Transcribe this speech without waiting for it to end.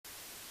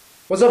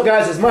What's up,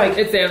 guys? It's Mike.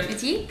 It's Sam.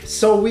 It's you.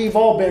 So we've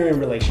all been in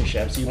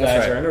relationships. You guys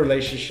right. are in a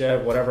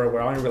relationship, whatever.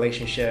 We're all in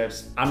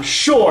relationships. I'm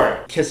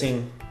sure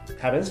kissing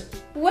happens.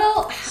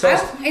 Well,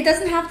 it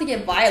doesn't have to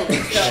get violent,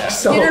 though.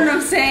 So- you know what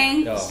I'm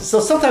saying? No. So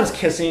sometimes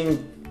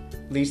kissing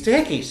leads to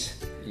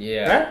hickeys.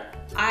 Yeah. Right?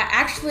 I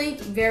actually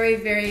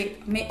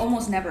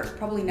almost never,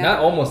 probably never. Not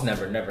almost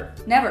never, never.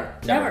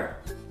 Never.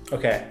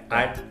 Okay.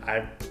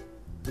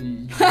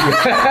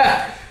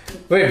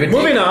 Wait, but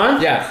Moving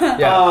on.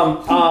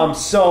 Yeah.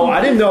 So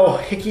I didn't know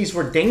hickeys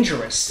were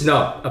dangerous.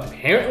 No,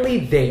 apparently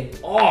they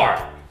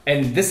are.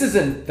 And this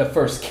isn't the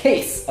first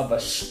case of a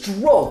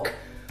stroke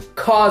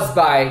caused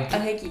by A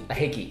hickey. A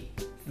hickey.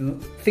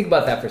 Think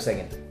about that for a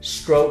second.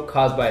 Stroke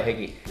caused by a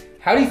hickey.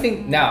 How do you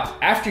think, now,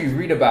 after you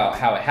read about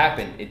how it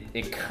happened,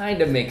 it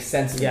kind of makes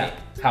sense to me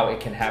how it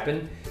can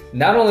happen.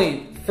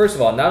 First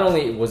of all, not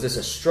only was this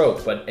a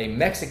stroke, but a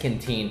Mexican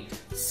teen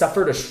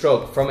suffered a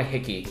stroke from a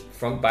hickey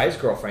by his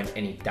girlfriend,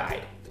 and he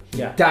died. He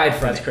died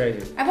from That's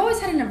crazy. I've always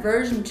had an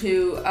aversion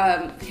to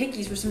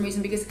hickeys for some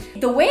reason because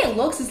the way it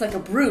looks is like a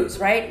bruise,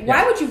 right? Yeah.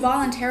 Why would you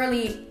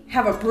voluntarily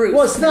have a bruise?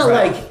 Well, it's not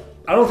like,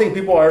 I don't think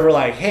people are ever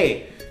like,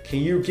 hey, can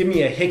you give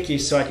me a hickey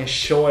so I can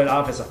show it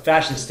off as a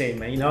fashion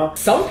statement, you know?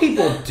 Some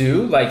people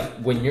do, like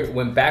when you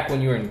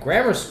were in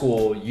grammar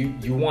school,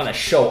 you want to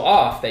show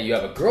off that you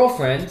have a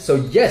girlfriend. So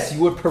yes,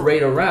 you would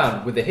parade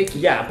around with a hickey.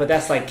 Yeah, but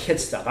that's like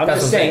kid stuff. I'm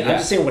just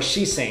saying what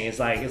she's saying. It's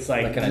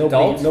like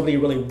nobody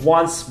really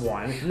wants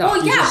one. No.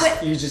 Well,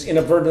 but you just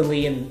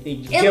inadvertently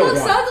it get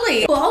looks one.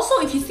 ugly. Well,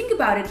 also, if you think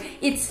about it,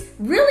 it's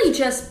really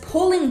just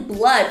pulling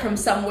blood from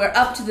somewhere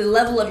up to the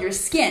level of your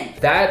skin.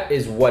 That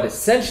is what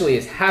essentially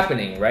is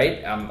happening,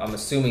 right? I'm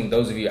assuming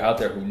those of you out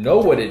there who know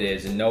what it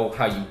is and know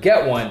how you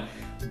get one.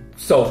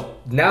 So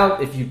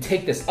now if you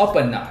take this up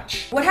a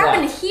notch. What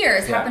happened here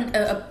is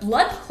a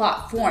blood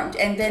clot formed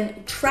and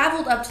then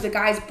traveled up to the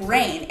guy's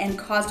brain and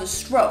caused a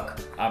stroke.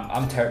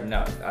 I'm terrible.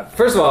 No,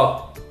 first of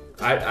all,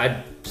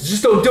 I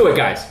just don't do it,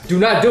 guys. Do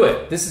not do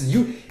it. This is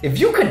you. If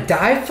you could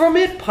die from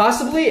it,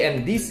 possibly,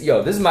 and this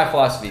is my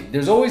philosophy.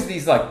 There's always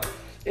these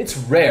it's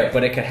rare,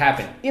 but it could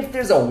happen. If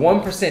there's a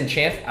 1%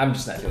 chance, I'm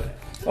just not doing it.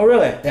 Oh,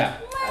 really? Yeah.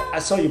 I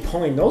saw you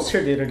pulling nose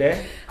hair the other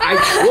day.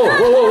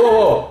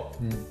 Whoa.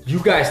 You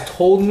guys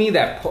told me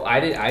that I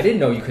didn't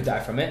know you could die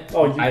from it.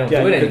 Oh, I don't do it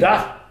you anymore. could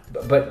die.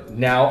 But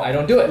now I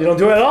don't do it. You don't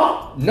do it at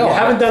all? No. You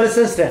haven't done it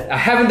since then? I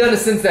haven't done it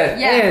since then.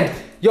 Yeah. And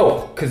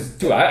because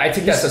dude, I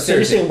take that so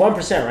seriously. You're saying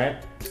 1%,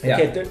 right? Yeah.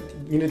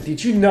 Okay.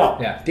 Did you know?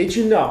 Yeah. Did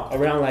you know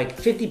around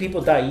 50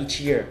 people die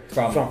each year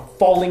from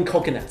falling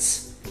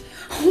coconuts?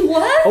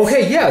 What?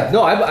 Okay, yeah,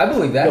 no, I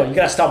believe that. Yo, you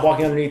gotta stop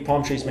walking underneath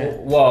palm trees, man.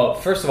 Well,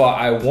 first of all,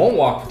 I won't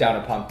walk down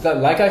a palm.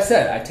 Like I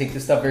said, I take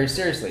this stuff very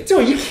seriously.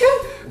 Dude, you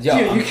can't.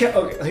 Yo, you can't.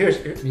 Okay,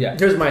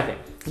 here's my thing.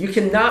 You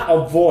cannot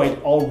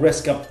avoid all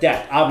risk of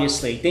death.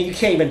 Obviously, then you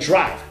can't even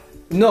drive.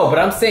 No, but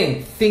I'm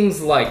saying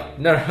things like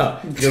no.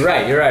 You're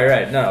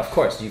right. No, of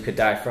course you could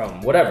die from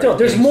whatever. Dude,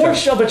 there's more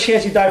of a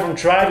chance you die from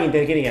driving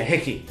than getting a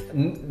hickey.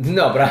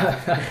 No, but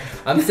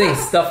I'm saying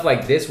stuff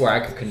like this where I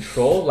could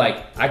control.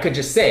 Like I could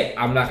just say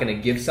I'm not going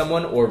to give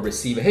someone or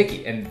receive a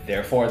hickey, and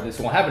therefore this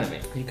won't happen to me.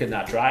 You could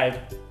not drive.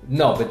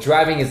 No, but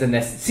driving is a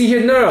necessity. See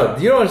here, no,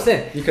 you don't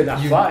understand. You could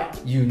not fly.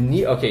 You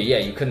need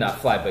you could not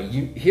fly, but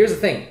here's the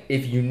thing: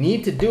 if you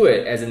need to do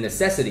it as a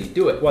necessity,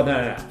 do it. Well,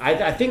 no.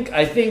 I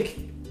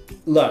think.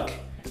 Look,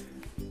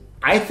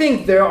 I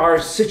think there are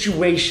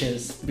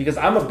situations because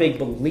I'm a big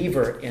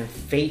believer in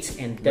fate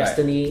and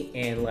destiny,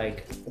 and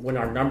when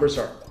our numbers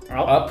are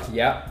up.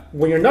 Yeah.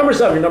 When your number's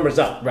up, your number's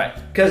up. Right.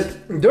 Because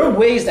there are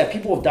ways that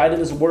people have died in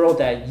this world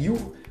that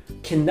you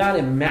cannot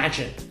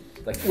imagine.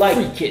 Like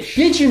freakish.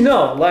 Did you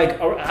know? I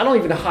don't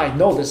even know how I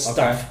know this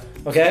stuff.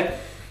 Okay.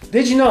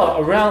 Did you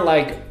know around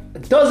a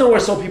dozen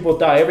or so people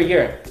die every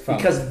year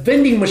because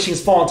vending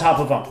machines fall on top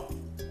of them?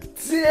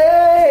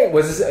 Dang!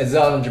 Is this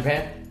all in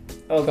Japan?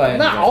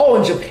 Not all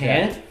in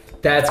Japan. Yeah.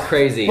 That's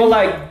crazy. But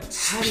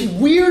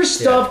weird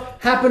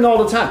stuff happened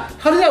all the time.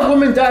 How did that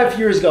woman die a few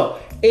years ago?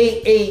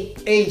 A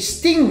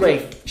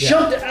stingray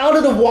jumped out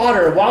of the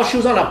water while she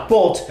was on a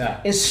boat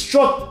and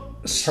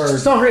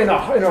stung her in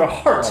her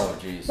heart. Oh,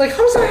 jeez. How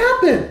does that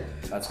happen?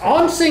 That's crazy. All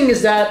I'm saying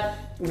is that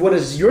when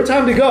it's your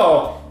time to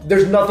go,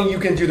 there's nothing you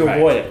can do to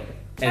avoid it.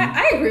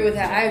 I agree with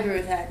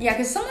that. Yeah,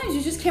 because sometimes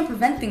you just can't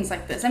prevent things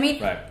like this. I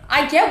mean, Right.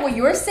 I get what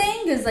you're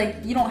saying, because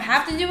you don't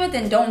have to do it,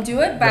 then don't do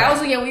it. But I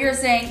also get what you're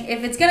saying.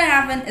 If it's gonna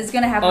happen, it's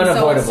gonna happen.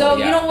 Unavoidable, So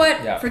yeah. you know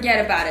what? Yeah.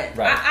 Forget about it.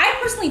 Right. I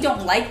personally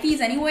don't like these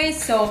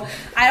anyways, so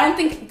I don't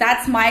think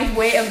that's my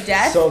way of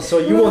death. So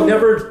you will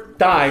never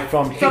die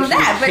from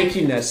that, but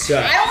hickeyness.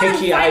 I want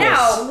to find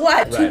out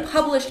what Right. 2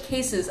 published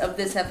cases of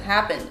this have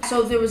happened.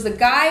 So there was the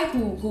guy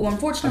who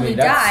unfortunately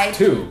that's died,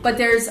 2. but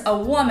there's a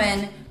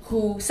woman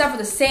who suffered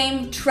the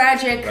same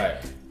tragic. Right.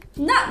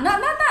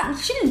 Not.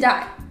 She didn't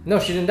die. No,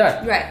 she didn't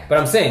die. Right. But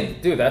I'm saying,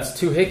 dude, that's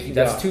 2 hickey.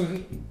 That's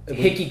 2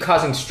 Hickey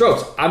causing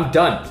strokes. I'm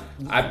done.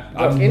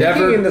 I'm anything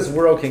never in this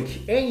world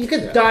you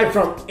could die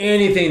from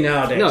anything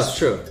nowadays. No, it's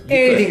true.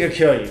 Anything could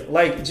kill you.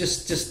 Like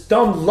just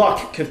dumb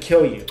luck could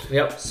kill you.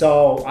 Yep.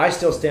 So I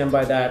still stand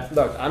by that.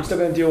 Look, I'm still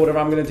gonna do whatever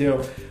I'm gonna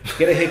do.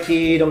 Get a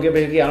Hickey, don't get a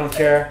Hickey, I don't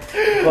care.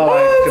 But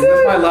I can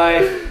live my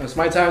life. It's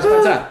my time. It's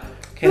my time.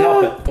 Can't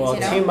help it. Well,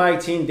 Team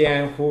Mike, Team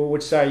Dan,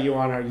 which side are you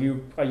on? Are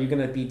you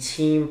gonna be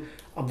team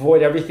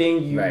avoid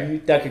everything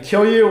you that could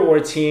kill you, or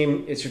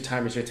team it's your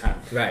time?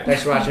 Right.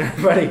 Thanks for watching,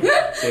 everybody.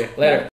 See you later.